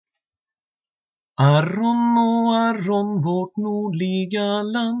Arron och Arron, vårt nordliga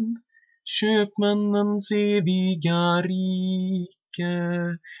land, köpmännens eviga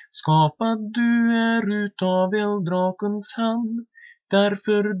rike. Skapad du är utav elddrakens hand,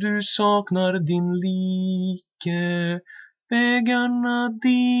 därför du saknar din like. Vägarna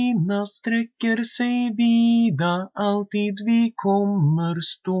dina sträcker sig vida, alltid vi kommer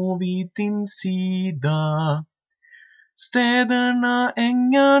stå vid din sida. Städerna,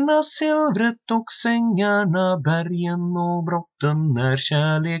 ängarna, silvret och sängarna, bergen och brotten är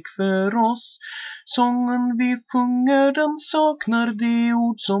kärlek för oss. Sången vi sjunger den saknar de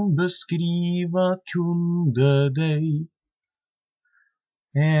ord som beskriva kunde dig.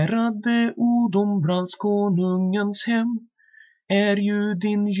 Ärade Odomvrals konungens hem är ju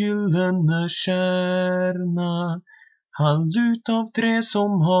din gyllene kärna. Hall utav trä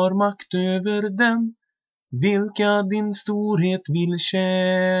som har makt över dem, vilka din storhet vill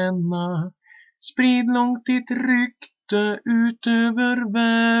tjäna. Sprid långt ditt rykte ut över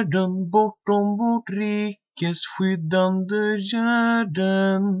världen, bortom vårt rikes skyddande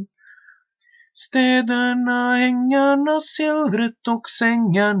gärden. Städerna, ängarna, silvret och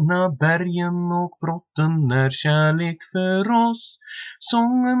sängarna, bergen och brotten är kärlek för oss.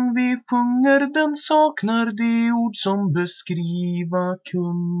 Sången vi sjunger den saknar de ord som beskriva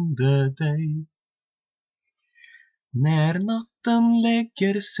kunde dig. När natten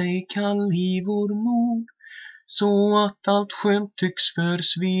lägger sig kall i vår nord, så att allt skönt tycks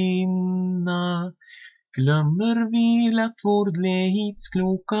försvinna, glömmer vi lätt vår lehits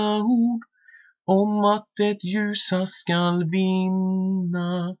kloka ord om att det ljusa skall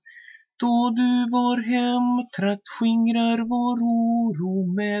vinna. Då du vår hemtrakt skingrar vår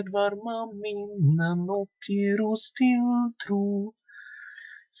oro med varma minnen och ger oss tilltro.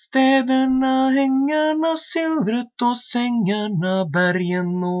 Städerna, ängarna, silvret och sängarna,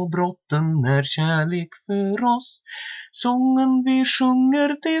 bergen och brotten är kärlek för oss. Sången vi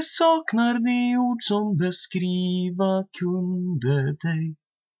sjunger, det saknar de ord som beskriva kunde dig.